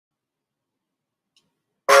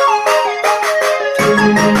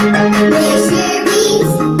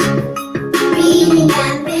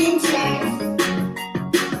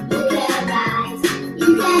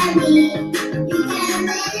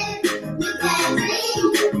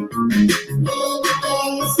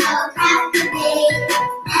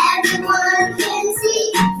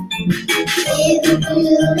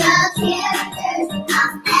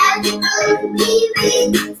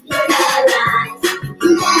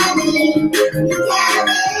Hi,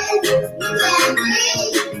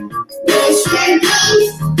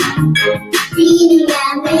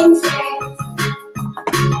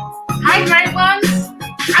 great ones.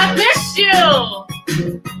 I missed you.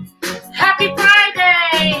 Happy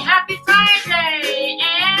Friday. Happy Friday.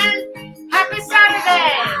 And happy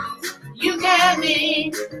Saturday. You can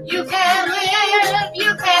be, you can live,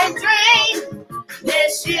 you can dream.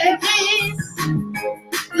 This year means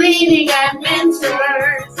reading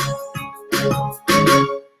adventures.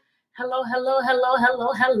 Hello, hello, hello,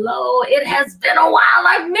 hello, hello. It has been a while.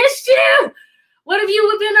 I've missed you. What have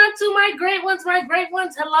you been up to, my great ones, my great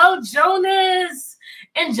ones? Hello, Jonas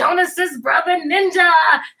and Jonas's brother, Ninja.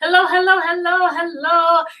 Hello, hello, hello,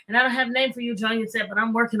 hello. And I don't have a name for you, Jonas, yet, but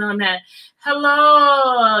I'm working on that.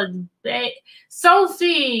 Hello,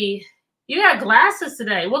 Sophie. You got glasses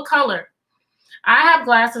today. What color? I have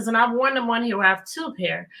glasses, and I've worn them one here where I have two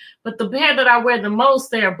pair. But the pair that I wear the most,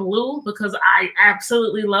 they're blue because I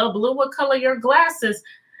absolutely love blue. What color are your glasses?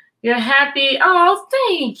 You're happy? Oh,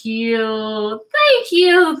 thank you. Thank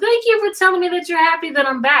you. Thank you for telling me that you're happy that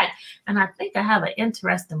I'm back. And I think I have an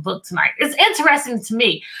interesting book tonight. It's interesting to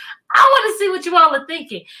me. I want to see what you all are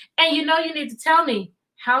thinking. And you know you need to tell me,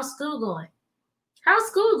 how's school going? How's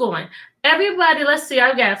school going? Everybody, let's see.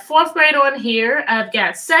 I've got 4th grade on here. I've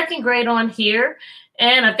got 2nd grade on here.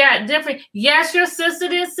 And I've got different. Yes, your sister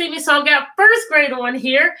didn't see me. So I've got 1st grade on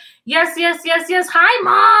here. Yes, yes, yes, yes. Hi,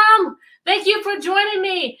 Mom. Thank you for joining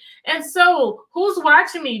me. And so, who's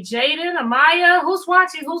watching me? Jaden, Amaya? Who's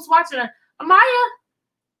watching? Who's watching? Amaya,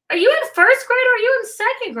 are you in 1st grade or are you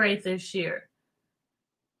in 2nd grade this year?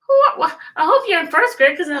 I hope you're in 1st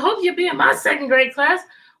grade because I hope you'll be in my 2nd grade class.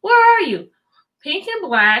 Where are you? Pink and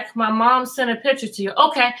black. My mom sent a picture to you.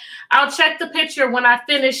 Okay, I'll check the picture when I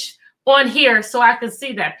finish on here so I can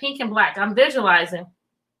see that. Pink and black. I'm visualizing.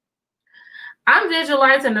 I'm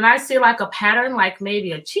visualizing and I see like a pattern, like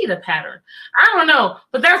maybe a cheetah pattern. I don't know,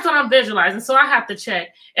 but that's what I'm visualizing. So I have to check.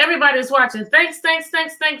 Everybody's watching. Thanks, thanks,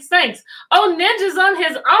 thanks, thanks, thanks. Oh, Ninja's on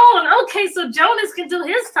his own. Okay, so Jonas can do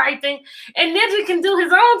his typing and Ninja can do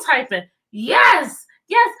his own typing. Yes,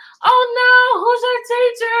 yes. Oh, no. Who's your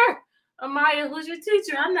teacher? Amaya, who's your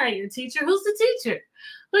teacher? I'm not your teacher. Who's the teacher?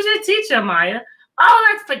 Who's your teacher, Amaya?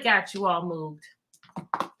 Oh, I forgot you all moved.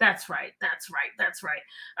 That's right. That's right. That's right.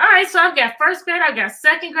 All right. So I've got 1st grade. I've got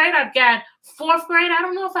 2nd grade. I've got 4th grade. I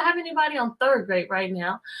don't know if I have anybody on 3rd grade right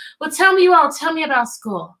now. Well, tell me about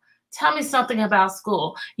school. Tell me something about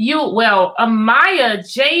school. Amaya,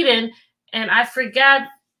 Jaden, and I forgot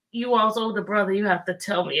you all's older brother. You have to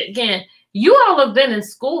tell me again. You all have been in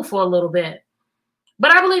school for a little bit.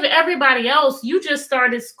 But I believe everybody else, you just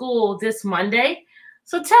started school this Monday.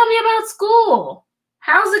 So tell me about school.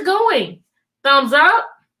 How's it going? Thumbs up?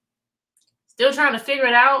 Still trying to figure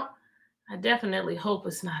it out? I definitely hope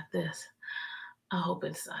it's not this. I hope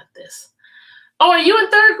it's not this. Oh, are you in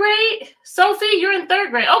 3rd grade? Sophie, you're in 3rd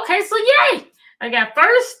grade. Okay, so yay. I got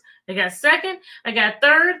 1st, I got 2nd, I got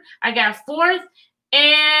 3rd, I got 4th.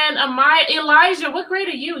 And Elijah, what grade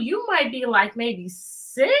are you? You might be like maybe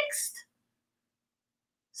 6th?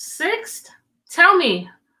 6th? Tell me,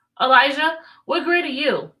 Elijah, what grade are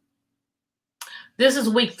you? This is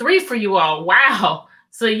week 3 for you all. Wow.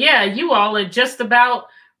 So yeah, you all are just about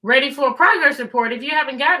ready for a progress report if you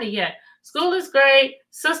haven't gotten it yet. School is great.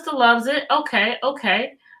 Sister loves it. Okay,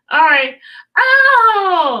 okay. All right.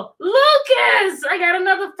 Oh, Lucas. I got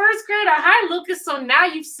another 1st grader. Hi, Lucas. So now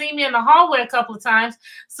you've seen me in the hallway a couple of times.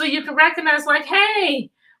 So you can recognize like,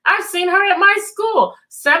 hey, I've seen her at my school.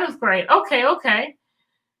 7th grade. Okay, okay.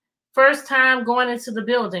 First time going into the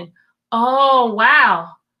building. Oh, wow.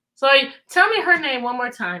 So tell me her name one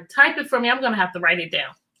more time. Type it for me. I'm going to have to write it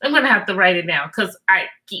down. I'm going to have to write it down because I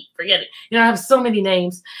keep forgetting. You know, I have so many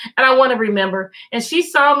names and I want to remember. And she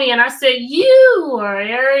saw me and I said, you are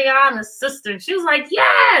Ariana's sister. And she was like,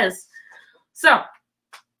 yes. So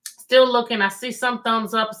still looking. I see some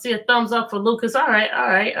thumbs up. I see a thumbs up for Lucas. All right, all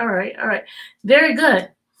right, all right, all right. Very good.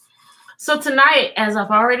 So tonight, as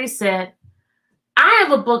I've already said, I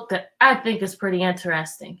have a book that I think is pretty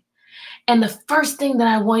interesting. And the first thing that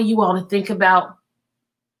I want you all to think about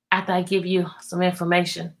after I give you some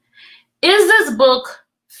information, is this book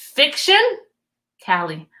fiction?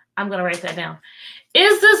 Callie, I'm going to write that down.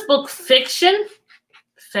 Is this book fiction,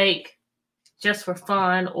 fake, just for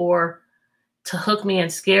fun, or to hook me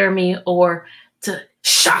and scare me, or to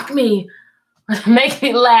shock me, or to make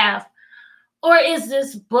me laugh? Or is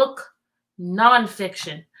this book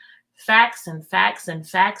nonfiction? Facts and facts and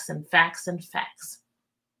facts and facts and facts.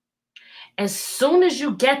 As soon as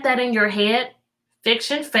you get that in your head,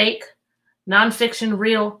 fiction, fake, nonfiction,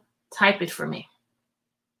 real, type it for me.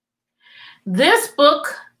 This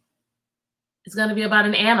book It's going to be about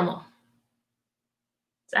an animal.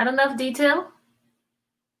 Is that enough detail?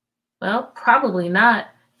 Well, probably not,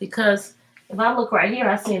 because if I look right here,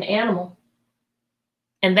 I see an animal,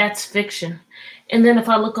 and that's fiction. And then if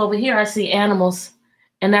I look over here, I see animals,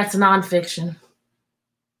 and that's nonfiction.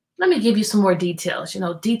 Let me give you some more details. You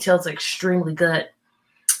know, details are extremely good.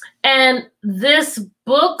 And this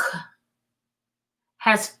book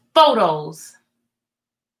has photos,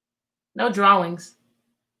 no drawings.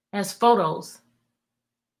 It has photos.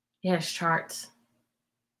 It has charts.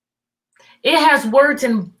 It has words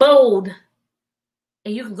in bold.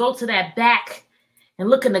 And you can go to that back and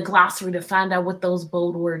look in the glossary to find out what those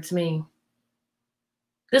bold words mean.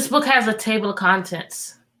 This book has a table of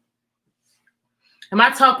contents. Am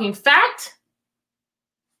I talking fact?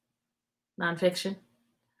 Nonfiction.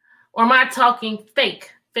 Or am I talking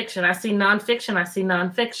fake? Fiction. I see nonfiction. I see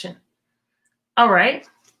nonfiction. All right.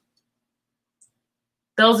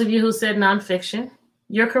 Those of you who said nonfiction,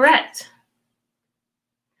 you're correct.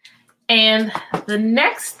 And the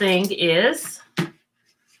next thing is,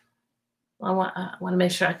 I want to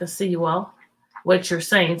make sure I can see you all, what you're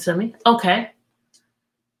saying to me. Okay.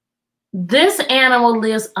 This animal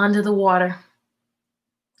lives under the water.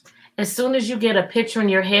 As soon as you get a picture in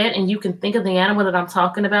your head and you can think of the animal that I'm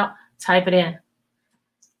talking about, type it in.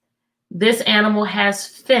 This animal has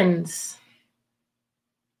fins.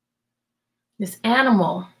 This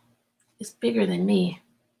animal is bigger than me.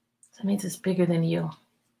 So that means it's bigger than you.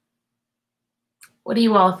 What are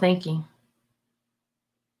you all thinking?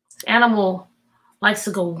 This animal likes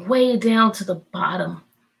to go way down to the bottom,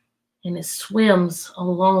 and it swims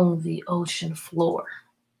along the ocean floor.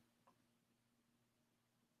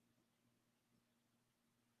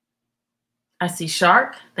 I see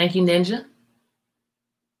shark. Thank you, Ninja.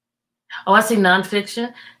 Oh, I see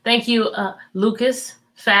nonfiction. Thank you, Lucas.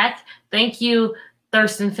 Fact. Thank you,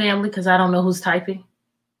 Thurston family, because I don't know who's typing.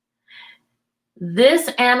 This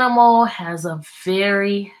animal has a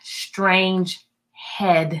very strange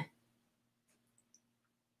head.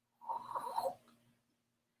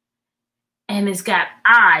 And it's got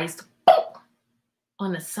eyes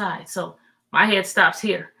on the side. So my head stops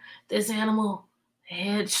here. This animal, the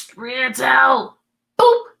head spreads out.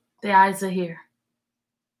 Boop! The eyes are here.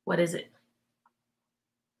 What is it?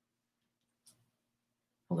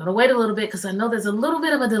 I'm going to wait a little bit because I know there's a little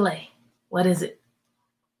bit of a delay. What is it?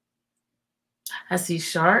 I see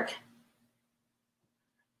shark.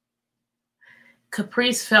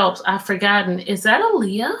 Caprice Phelps, I've forgotten. Is that a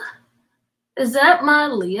Leah? Is that my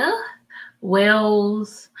Leah?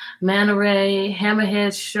 Whales, manta ray,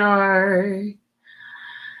 hammerhead shark.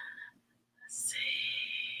 Let's see.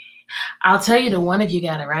 I'll tell you the one of you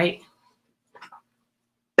got it right.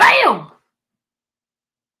 Bam!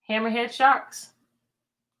 Hammerhead sharks.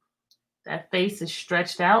 That face is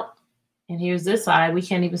stretched out. And here's this eye. We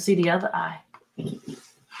can't even see the other eye.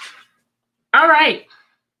 All right.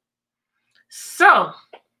 So,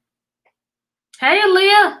 hey,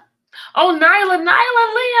 Aaliyah. Oh, Nyla, Leah.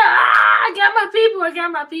 I got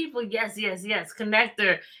my people. Yes.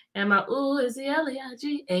 Connector. And my ooh is the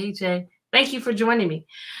L-E-I-G-A-J. Thank you for joining me.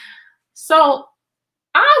 So,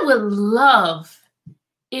 I would love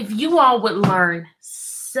if you all would learn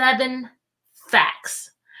 7 facts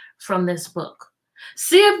from this book.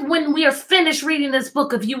 See if when we are finished reading this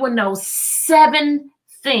book, if you will know 7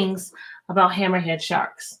 things about hammerhead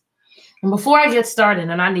sharks. And before I get started,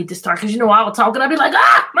 and I need to start, because you know I will talk and I'll be like,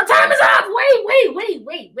 my time is up.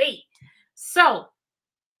 Wait. So,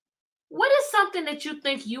 what is something that you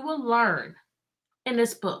think you will learn in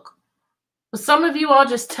this book? But some of you all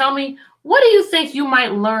just tell me, what do you think you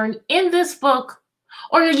might learn in this book,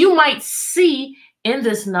 or you might see in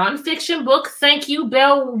this nonfiction book? Thank you,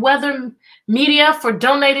 Bellwether Media, for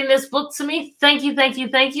donating this book to me. Thank you.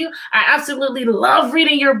 I absolutely love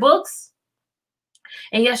reading your books.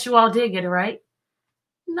 And yes, you all did get it right.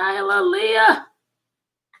 Nyla, Leah.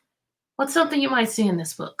 What's something you might see in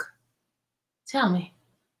this book? Tell me.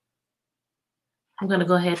 I'm going to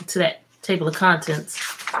go ahead to that table of contents.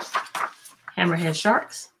 Hammerhead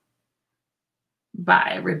Sharks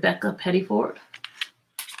by Rebecca Pettiford.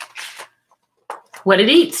 What it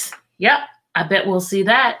eats. Yep, I bet we'll see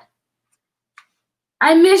that.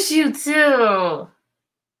 I miss you too.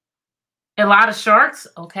 A lot of sharks.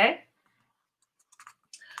 Okay.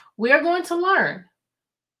 We are going to learn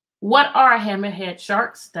what are hammerhead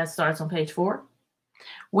sharks. That starts on page 4.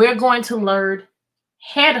 We're going to learn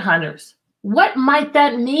headhunters. What might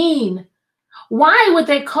that mean? Why would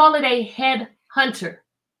they call it a headhunter?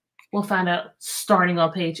 We'll find out starting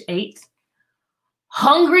on page 8.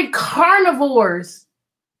 Hungry carnivores.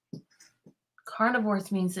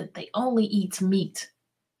 Carnivores means that they only eat meat.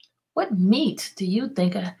 What meat do you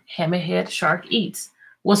think a hammerhead shark eats?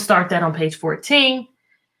 We'll start that on page 14.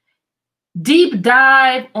 Deep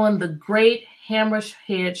dive on the great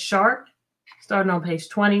hammerhead shark, starting on page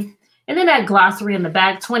 20. And then that glossary in the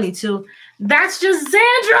back, 22. That's just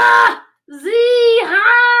Zandra! Z,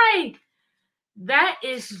 hi! That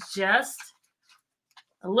is just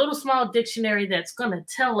a little small dictionary that's going to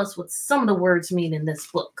tell us what some of the words mean in this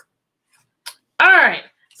book. All right,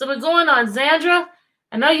 so we're going on. Zandra,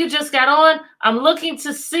 I know you just got on. I'm looking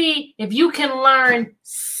to see if you can learn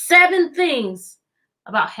 7 things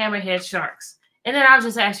about hammerhead sharks. And then I'll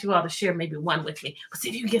just ask you all to share maybe one with me. But see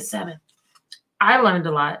if you can get 7. I learned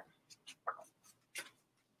a lot.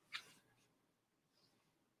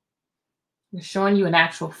 I'm showing you an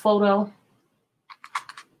actual photo.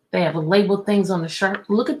 They have labeled things on the shark.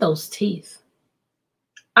 Look at those teeth.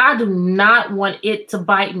 I do not want it to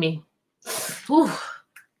bite me. Ooh.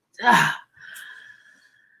 Ah.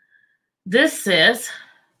 This says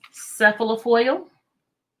cephalofoil,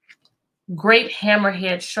 great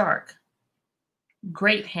hammerhead shark.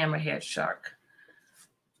 Great hammerhead shark.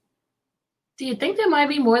 Do you think there might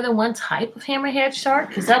be more than one type of hammerhead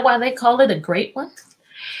shark? Is that why they call it a great one?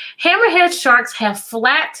 Hammerhead sharks have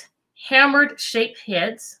flat, hammered-shaped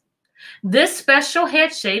heads. This special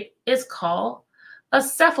head shape is called a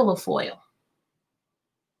cephalofoil.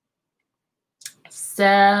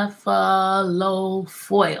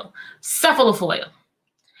 Cephalofoil. Cephalofoil.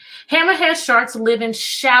 Hammerhead sharks live in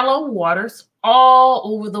shallow waters all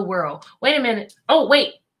over the world. Wait a minute. Oh,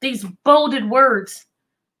 wait. These bolded words.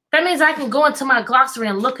 That means I can go into my glossary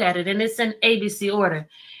and look at it, and it's in ABC order.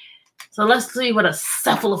 So let's see what a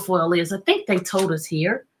cephalofoil is. I think they told us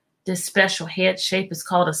here. This special head shape is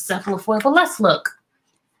called a cephalofoil, but let's look.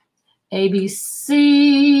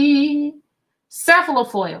 ABC.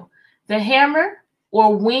 Cephalofoil. The hammer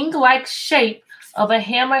or wing-like shape of a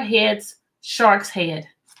hammerhead shark's head.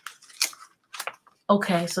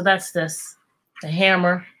 Okay, so that's this. The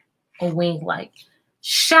hammer or wing-like.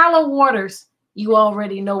 Shallow waters, you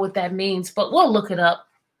already know what that means, but we'll look it up.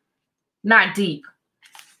 Not deep.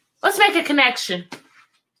 Let's make a connection.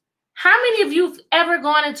 How many of you have ever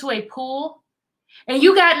gone into a pool and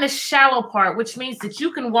you got in the shallow part, which means that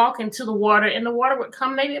you can walk into the water and the water would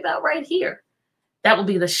come maybe about right here. That would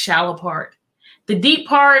be the shallow part. The deep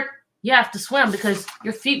part, you have to swim because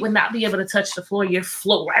your feet would not be able to touch the floor. You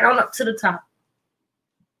float right on up to the top.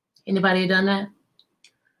 Anybody done that?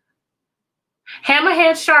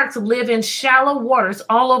 Hammerhead sharks live in shallow waters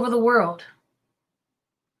all over the world.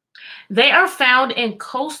 They are found in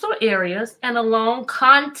coastal areas and along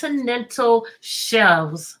continental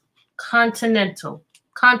shelves.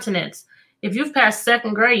 Continents. If you've passed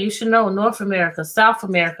 2nd grade, you should know North America, South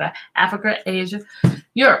America, Africa, Asia,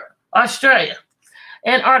 Europe, Australia,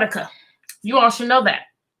 Antarctica. You all should know that.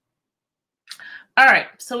 All right,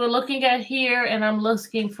 so we're looking at here, and I'm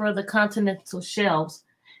looking for the continental shelves.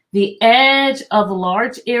 The edge of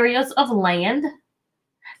large areas of land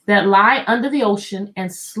that lie under the ocean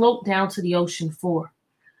and slope down to the ocean floor.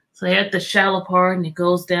 So they're at the shallow part and it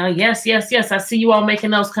goes down. Yes, yes, yes. I see you all making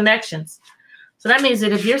those connections. So that means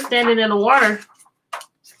that if you're standing in the water,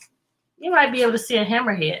 you might be able to see a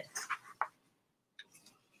hammerhead.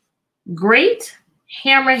 Great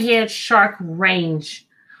hammerhead shark range.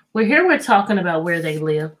 Well, here we're talking about where they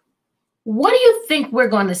live. What do you think we're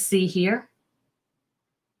going to see here?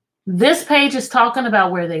 This page is talking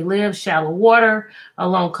about where they live, shallow water,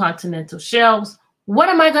 along continental shelves. What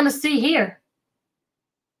am I going to see here?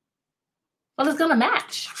 Well, it's going to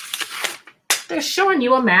match. They're showing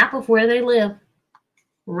you a map of where they live.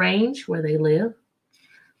 Range, where they live.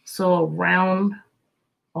 So around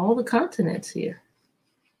all the continents here.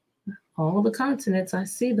 All the continents, I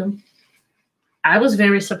see them. I was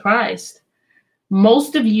very surprised.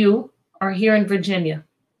 Most of you are here in Virginia.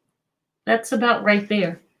 That's about right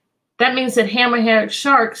there. That means that hammerhead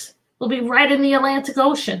sharks will be right in the Atlantic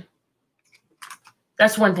Ocean.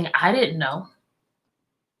 That's one thing I didn't know.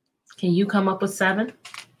 Can you come up with 7?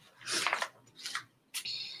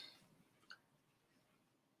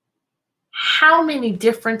 How many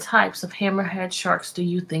different types of hammerhead sharks do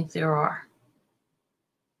you think there are?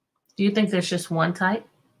 Do you think there's just one type?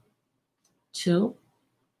 2?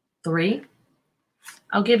 3?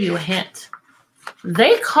 I'll give you a hint.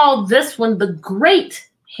 They call this one the great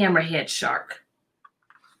hammerhead shark.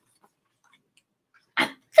 I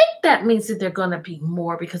think that means that they're going to be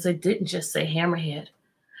more because they didn't just say hammerhead.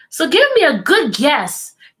 So give me a good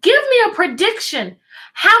guess. Give me a prediction.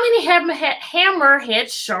 How many hammerhead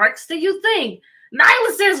sharks do you think?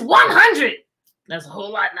 Nyla says 100. That's a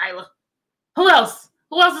whole lot, Nyla. Who else?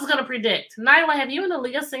 Who else is going to predict? Nyla, have you and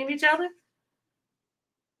Aaliyah seen each other?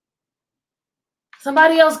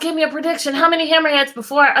 Somebody else give me a prediction. How many hammerheads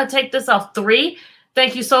before I take this off? 3.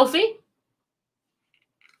 Thank you, Sophie.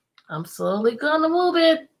 I'm slowly going to move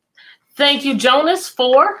it. Thank you, Jonas.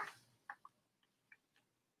 4.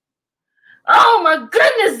 Oh, my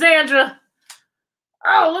goodness, Zandra.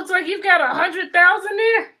 Oh, looks like you've got 100,000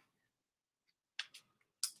 there.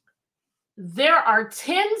 There are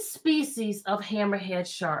 10 species of hammerhead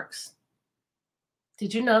sharks.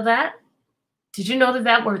 Did you know that? Did you know that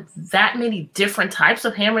there were that many different types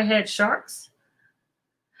of hammerhead sharks?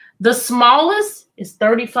 The smallest is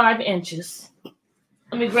 35 inches.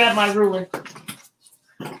 Let me grab my ruler.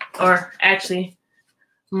 Or actually,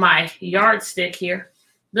 my yardstick here.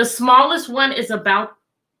 The smallest one is about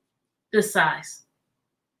this size.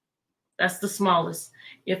 That's the smallest.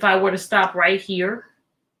 If I were to stop right here,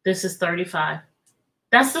 this is 35.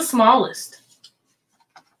 That's the smallest.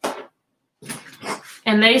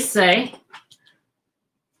 And they say,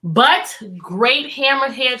 but great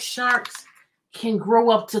hammerhead sharks can grow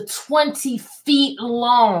up to 20 feet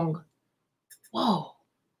long. Whoa,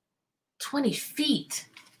 20 feet.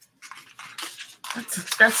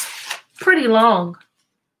 That's pretty long.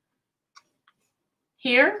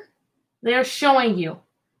 Here, they're showing you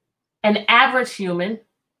an average human,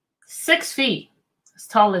 6 feet. It's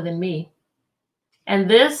taller than me. And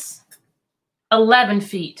this, 11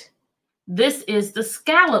 feet. This is the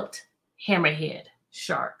scalloped hammerhead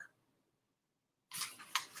shark.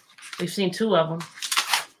 We've seen 2 of them.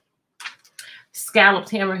 Scalloped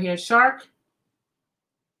hammerhead shark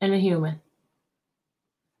and a human.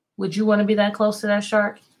 Would you want to be that close to that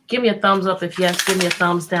shark? Give me a thumbs up if yes. Give me a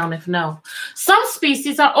thumbs down if no. Some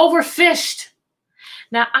species are overfished.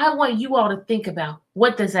 Now, I want you all to think about,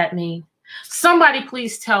 what does that mean? Somebody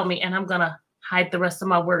please tell me, and I'm going to hide the rest of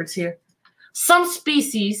my words here. Some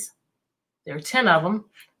species, there are 10 of them,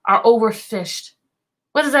 are overfished.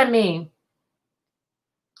 What does that mean?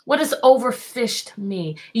 What does overfished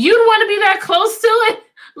mean? You'd want to be that close to it?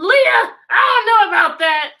 Leah, I don't know about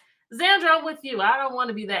that. Zandra, I'm with you. I don't want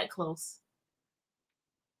to be that close.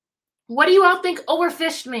 What do you all think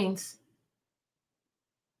overfished means?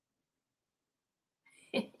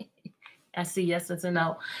 I see yes and a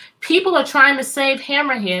no. People are trying to save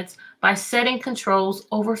hammerheads by setting controls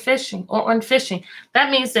over fishing or on fishing.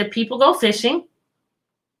 That means that people go fishing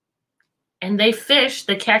and they fish,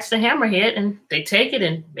 they catch the hammerhead and they take it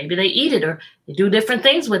and maybe they eat it or they do different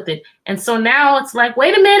things with it. And so now it's like,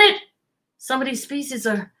 wait a minute. Some of these species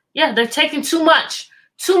are, yeah, they're taking too much.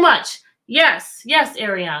 Too much. Yes, yes,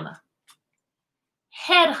 Ariana.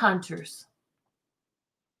 Headhunters.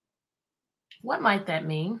 What might that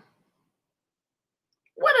mean?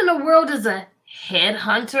 What in the world is a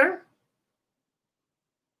headhunter?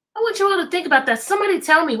 I want you all to think about that. Somebody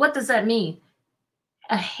tell me, what does that mean?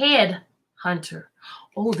 A headhunter.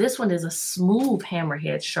 Oh, this one is a smooth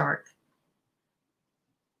hammerhead shark.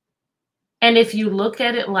 And if you look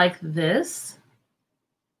at it like this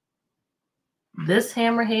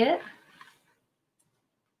hammerhead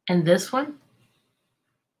and this one,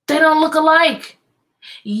 they don't look alike.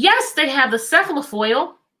 Yes, they have the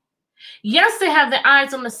cephalofoil. Yes, they have the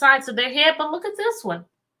eyes on the sides of their head, but look at this one.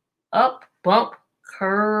 Up, bump,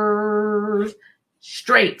 curve,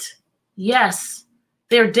 straight. Yes,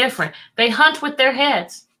 they're different. They hunt with their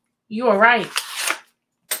heads. You are right.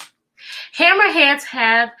 Hammerheads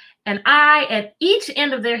have an eye at each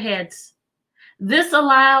end of their heads. This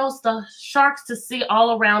allows the sharks to see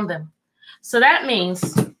all around them. So that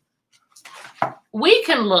means we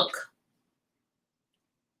can look.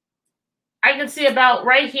 I can see about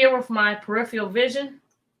right here with my peripheral vision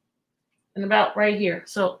and about right here.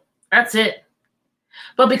 So that's it.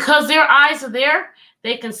 But because their eyes are there,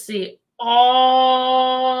 they can see all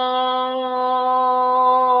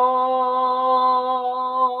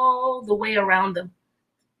the way around them.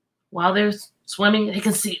 While they're swimming, they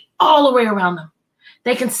can see all the way around them.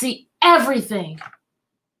 They can see everything.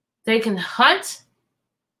 They can hunt.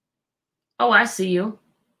 Oh, I see you.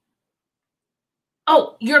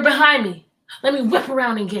 Oh, you're behind me. Let me whip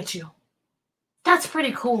around and get you. That's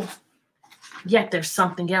pretty cool. Yet there's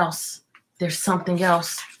something else. There's something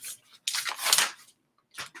else.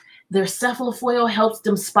 Their cephalofoil helps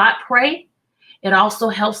them spot prey. It also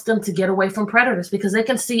helps them to get away from predators because they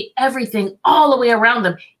can see everything all the way around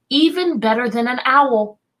them, even better than an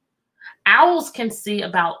owl. Owls can see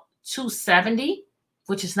about 270,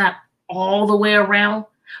 which is not all the way around,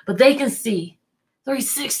 but they can see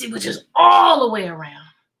 360, which is all the way around.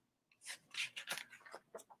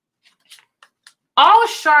 All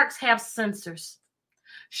sharks have sensors.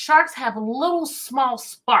 Sharks have little small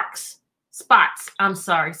spots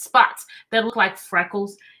that look like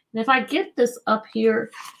freckles. And if I get this up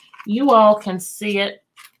here You all can see it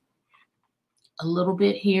a little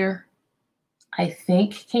bit here, I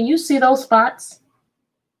think. Can you see those spots?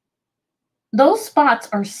 Those spots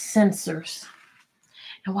are sensors.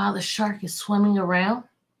 And while the shark is swimming around,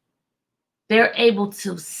 they're able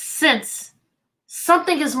to sense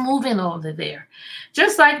something is moving over there.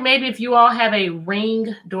 Just like maybe if you all have a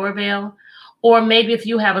Ring doorbell, or maybe if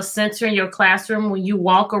you have a sensor in your classroom, when you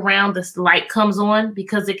walk around, this light comes on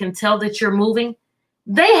because it can tell that you're moving.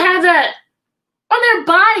 They have that on their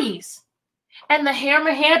bodies. And the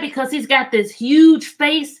hammerhead, because he's got this huge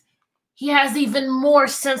face, he has even more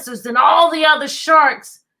sensors than all the other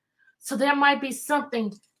sharks. So there might be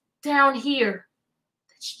something down here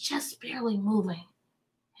that's just barely moving.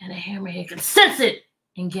 And a hammerhead can sense it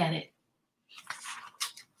and get it.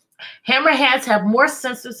 Hammerheads have more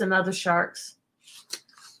sensors than other sharks.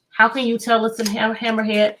 How can you tell it's a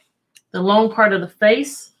hammerhead? The long part of the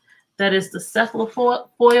face, that is the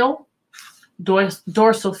cephalofoil,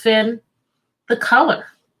 dorsal fin, the color.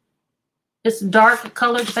 It's dark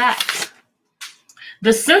colored back. The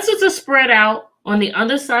sensors are spread out on the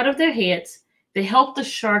underside of their heads. They help the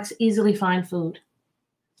sharks easily find food.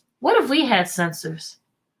 What if we had sensors?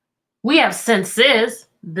 We have senses.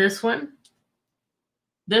 This one,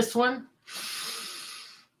 this one,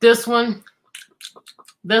 this one,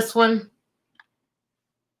 this one,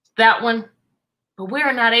 that one. But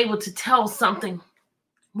we're not able to tell something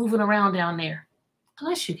moving around down there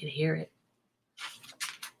unless you could hear it.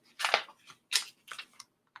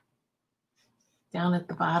 Down at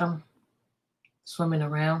the bottom, swimming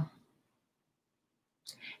around.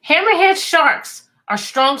 Hammerhead sharks are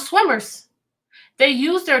strong swimmers. They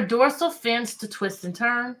use their dorsal fins to twist and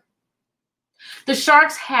turn. The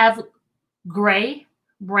sharks have gray,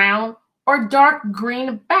 brown, or dark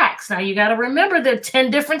green backs. Now you got to remember there are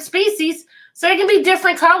 10 different species, so they can be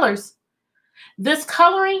different colors. This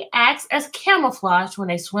coloring acts as camouflage when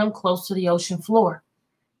they swim close to the ocean floor.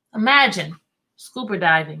 Imagine scuba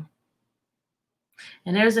diving.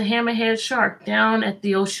 And there's a hammerhead shark down at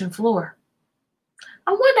the ocean floor.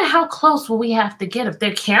 I wonder how close will we have to get if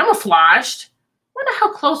they're camouflaged. I wonder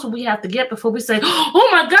how close will we have to get before we say, oh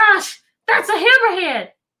my gosh, that's a hammerhead.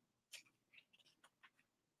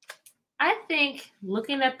 I think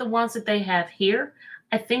looking at the ones that they have here,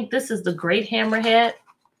 I think this is the great hammerhead.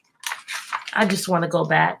 I just want to go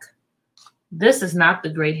back. This is not the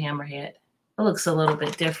great hammerhead. It looks a little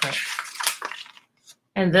bit different.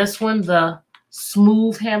 And this one, the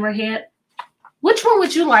smooth hammerhead. Which one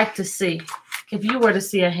would you like to see if you were to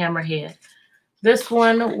see a hammerhead? This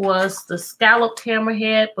one was the scalloped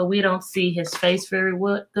hammerhead, but we don't see his face very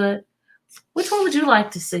good. Which one would you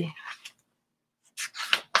like to see?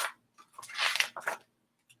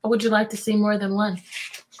 Or would you like to see more than one?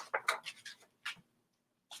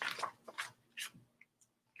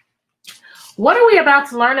 What are we about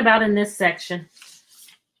to learn about in this section?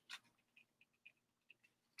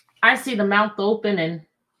 I see the mouth open and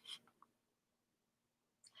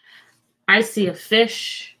I see a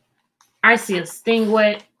fish. I see a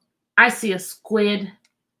stingray. I see a squid.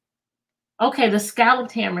 Okay, the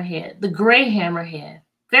scalloped hammerhead, the gray hammerhead.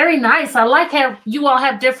 Very nice. I like how you all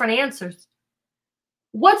have different answers.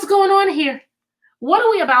 What's going on here? What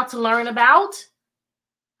are we about to learn about?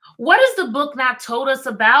 What has the book not told us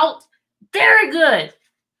about? Very good.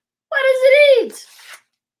 What does it eat?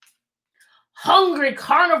 Hungry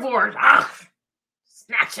carnivores. Ah,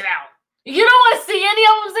 snatch it out. You don't want to see any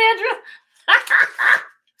of them, Sandra?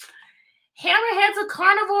 Hammerheads are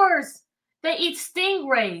carnivores. They eat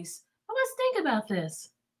stingrays. Well, let's think about this.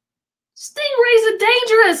 Stingrays are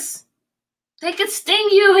dangerous. They could sting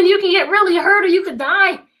you and you can get really hurt or you could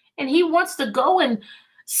die. And he wants to go and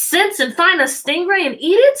sense and find a stingray and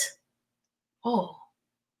eat it? Oh,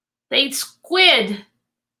 they eat squid,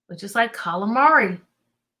 which is like calamari.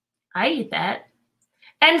 I eat that.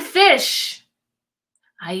 And fish.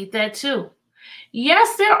 I eat that too.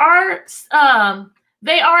 Yes, there are,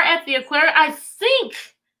 they are at the aquarium. I think,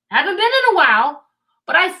 haven't been in a while,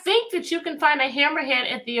 but I think that you can find a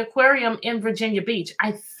hammerhead at the aquarium in Virginia Beach.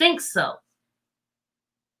 I think so.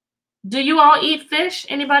 Do you all eat fish?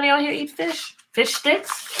 Anybody out here eat fish? Fish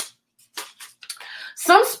sticks?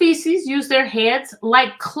 Some species use their heads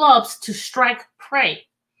like clubs to strike prey.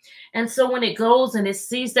 And so when it goes and it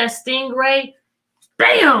sees that stingray,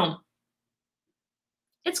 bam!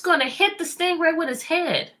 It's going to hit the stingray with its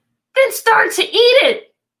head, then start to eat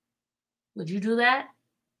it. Would you do that?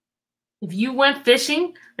 If you went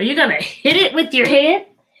fishing, are you going to hit it with your head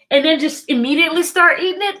and then just immediately start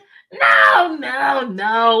eating it? No, no,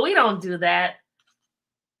 no, we don't do that.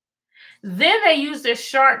 Then they use their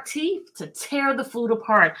sharp teeth to tear the food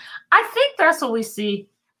apart. I think that's what we see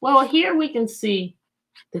Well, here we can see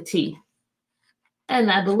the teeth.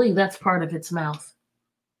 And I believe that's part of its mouth.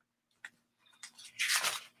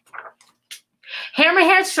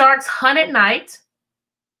 Hammerhead sharks hunt at night.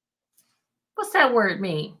 What's that word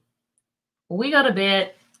mean? When we go to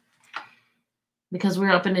bed, because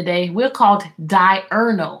we're up in the day, we're called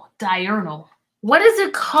diurnal. Diurnal. What is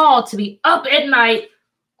it called to be up at night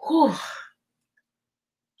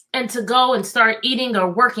and to go and start eating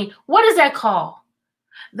or working? What is that called?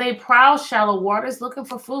 They prowl shallow waters looking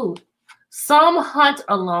for food. Some hunt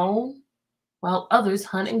alone, while others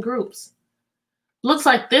hunt in groups. Looks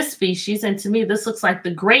like this species, and to me, this looks like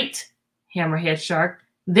the great hammerhead shark.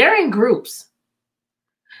 They're in groups.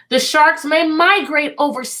 The sharks may migrate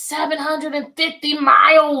over 750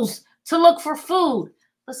 miles to look for food.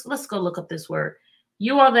 Let's go look up this word.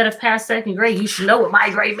 You all that have passed second grade, you should know what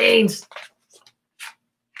migrate means.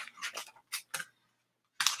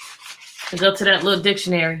 And go to that little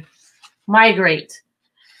dictionary. Migrate.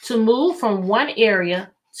 To move from one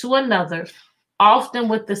area to another, often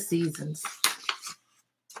with the seasons.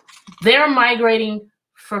 They're migrating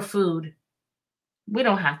for food. We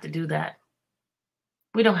don't have to do that.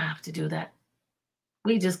 We don't have to do that.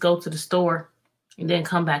 We just go to the store and then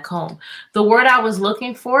come back home. The word I was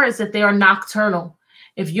looking for is that they are nocturnal.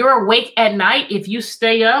 If you're awake at night, if you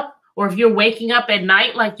stay up, or if you're waking up at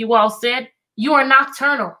night, like you all said, you are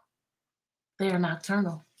nocturnal. They are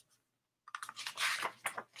nocturnal.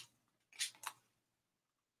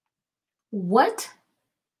 What?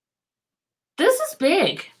 This is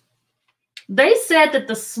big. They said that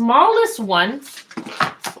the smallest one,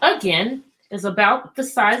 again, is about the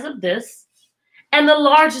size of this, and the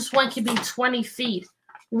largest one can be 20 feet.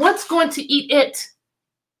 What's going to eat it?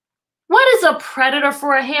 What is a predator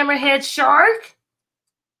for a hammerhead shark?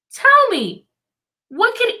 Tell me,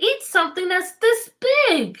 what can eat something that's this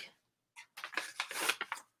big?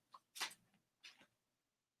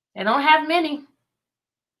 They don't have many.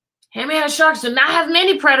 Hammerhead sharks do not have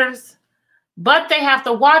many predators, but they have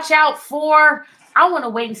to watch out for, I want to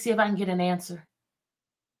wait and see if I can get an answer.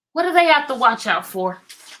 What do they have to watch out for?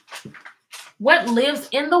 What lives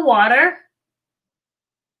in the water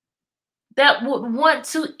that would want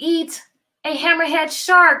to eat a hammerhead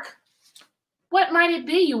shark? What might it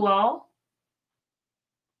be, you all?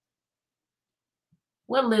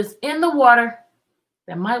 What lives in the water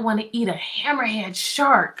that might want to eat a hammerhead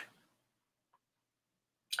shark?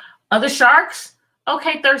 Other sharks?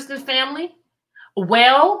 Okay, Thurston family.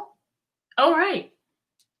 Well, all right.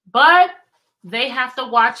 But they have to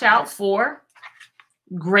watch out for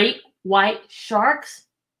great white sharks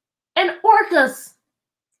and orcas.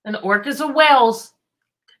 And orcas are whales.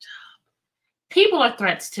 Good job. People are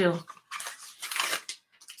threats too.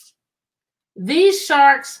 These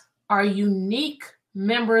sharks are unique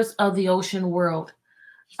members of the ocean world.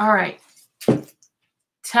 All right.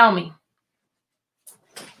 Tell me,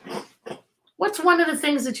 what's one of the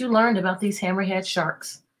things that you learned about these hammerhead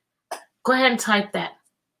sharks? Go ahead and type that.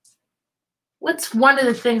 What's one of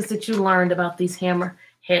the things that you learned about these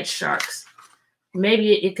hammerhead sharks?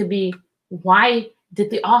 Maybe it could be, why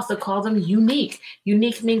did the author call them unique?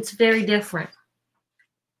 Unique means very different.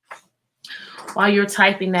 While you're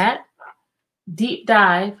typing that, deep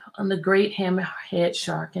dive on the great hammerhead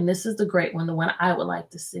shark. And this is the great one, the one I would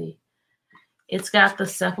like to see. It's got the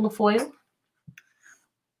cephalofoil.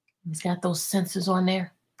 It's got those sensors on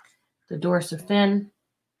there. The dorsal fin,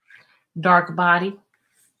 dark body.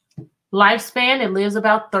 Lifespan, it lives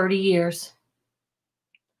about 30 years.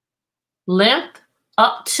 Length,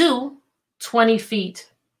 up to 20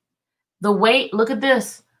 feet. The weight, look at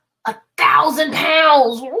this, 1,000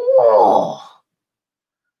 pounds. Whoa.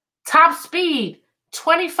 Top speed,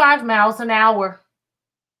 25 miles an hour.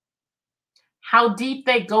 How deep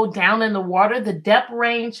they go down in the water, the depth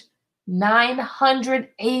range,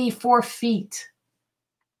 984 feet.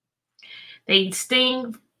 They eat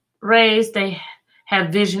stingrays. They have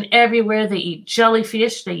vision everywhere. They eat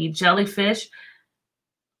jellyfish.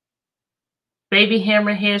 Baby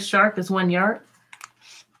hammerhead shark is 1 yard.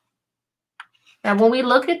 Now, when we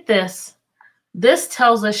look at this, this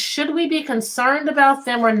tells us, should we be concerned about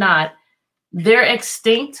them or not? They're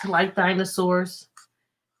extinct like dinosaurs.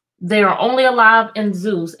 They are only alive in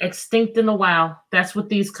zoos, extinct in the wild. That's what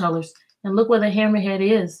these colors. And look where the hammerhead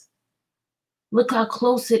is. Look how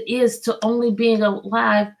close it is to only being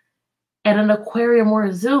alive at an aquarium or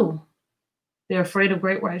a zoo. They're afraid of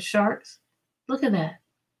great white sharks. Look at that.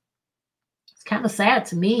 It's kind of sad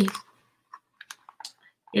to me.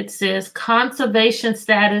 It says conservation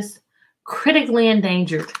status, critically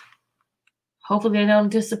endangered. Hopefully they don't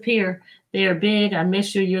disappear. They are big. I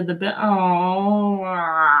miss you. You're the best. Oh,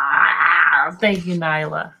 Thank you,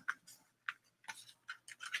 Nyla.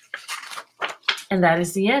 And that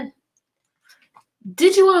is the end.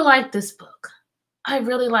 Did you all like this book? I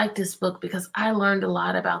really like this book because I learned a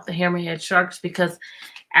lot about the hammerhead sharks, because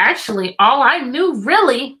actually all I knew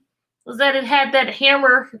really was that it had that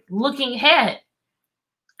hammer-looking head.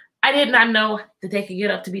 I did not know that they could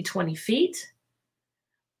get up to be 20 feet.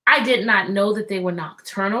 I did not know that they were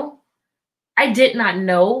nocturnal. I did not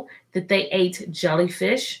know that they ate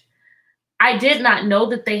jellyfish. I did not know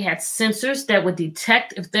that they had sensors that would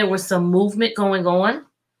detect if there was some movement going on.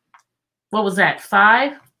 What was that,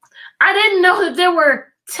 5? I didn't know that there were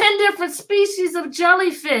 10 different species of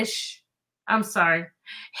jellyfish. I'm sorry,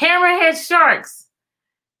 hammerhead sharks.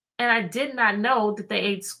 And I did not know that they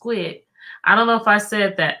ate squid. I don't know if I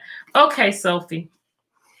said that. Okay, Sophie.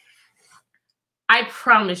 I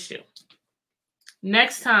promise you,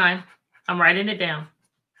 next time, I'm writing it down,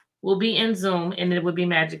 we'll be in Zoom and it will be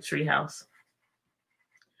Magic Treehouse.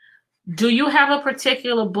 Do you have a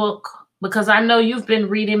particular book? Because I know you've been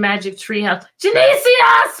reading Magic Treehouse.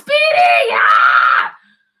 Janicia, Speedy! Ah!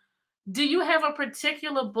 Do you have a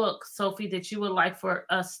particular book, Sophie, that you would like for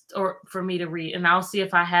us or for me to read? And I'll see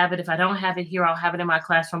if I have it. If I don't have it here, I'll have it in my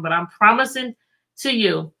classroom. But I'm promising to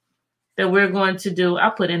you that we're going to do,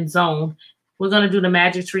 I'll put in Zone. We're going to do the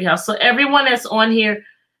Magic Treehouse. So everyone that's on here,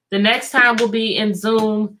 the next time we'll be in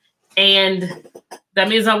Zoom. And that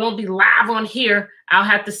means I won't be live on here. I'll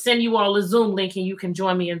have to send you all a Zoom link and you can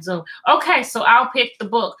join me in Zoom. Okay, so I'll pick the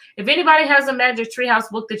book. If anybody has a Magic Treehouse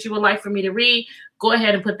book that you would like for me to read, go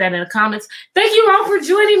ahead and put that in the comments. Thank you all for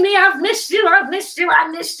joining me. I've missed you. I've missed you. I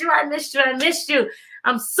missed you. I missed you. I missed you.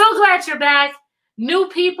 I'm so glad you're back. New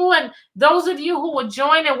people and those of you who will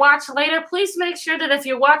join and watch later, please make sure that if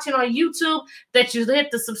you're watching on YouTube that you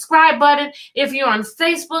hit the subscribe button. If you're on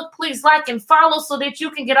Facebook, please like and follow so that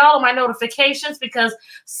you can get all of my notifications, because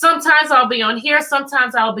sometimes I'll be on here,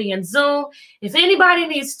 sometimes I'll be in Zoom. If anybody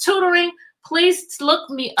needs tutoring, please look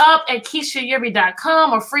me up at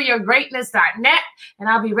KeishaYearby.com or freeyourgreatness.net and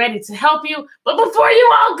I'll be ready to help you. But before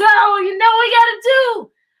you all go, you know what we got to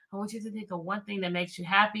do. I want you to think of one thing that makes you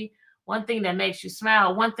happy, one thing that makes you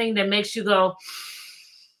smile, one thing that makes you go,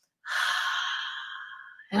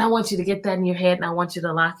 and I want you to get that in your head and I want you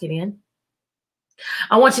to lock it in.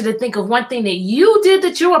 I want you to think of one thing that you did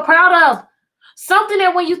that you were proud of. Something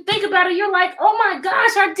that when you think about it, you're like, oh my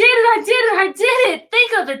gosh, I did it, I did it, I did it.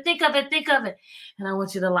 Think of it, think of it, think of it. And I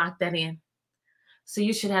want you to lock that in. So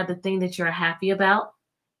you should have the thing that you're happy about.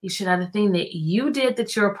 You should have the thing that you did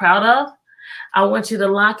that you're proud of. I want you to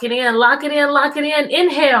lock it in, lock it in, lock it in.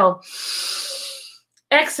 Inhale.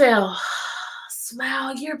 Exhale.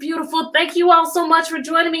 Smile. You're beautiful. Thank you all so much for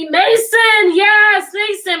joining me. Mason. Yes,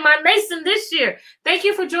 Mason. My Mason this year. Thank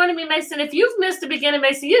you for joining me, Mason. If you've missed the beginning,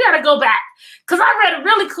 Mason, you got to go back, because I read a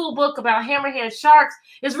really cool book about hammerhead sharks.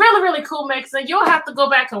 It's really, really cool, Mason. You'll have to go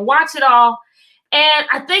back and watch it all. And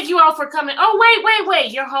I thank you all for coming. Oh,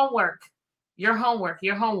 wait. Your homework. Your homework.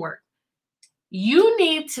 Your homework. You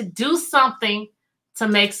need to do something to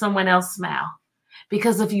make someone else smile.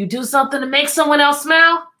 Because if you do something to make someone else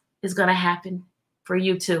smile, it's going to happen for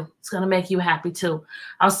you too. It's going to make you happy too.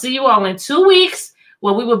 I'll see you all in 2 weeks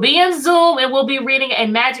where we will be in Zoom and we'll be reading a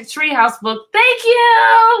Magic Treehouse book. Thank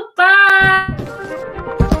you. Bye.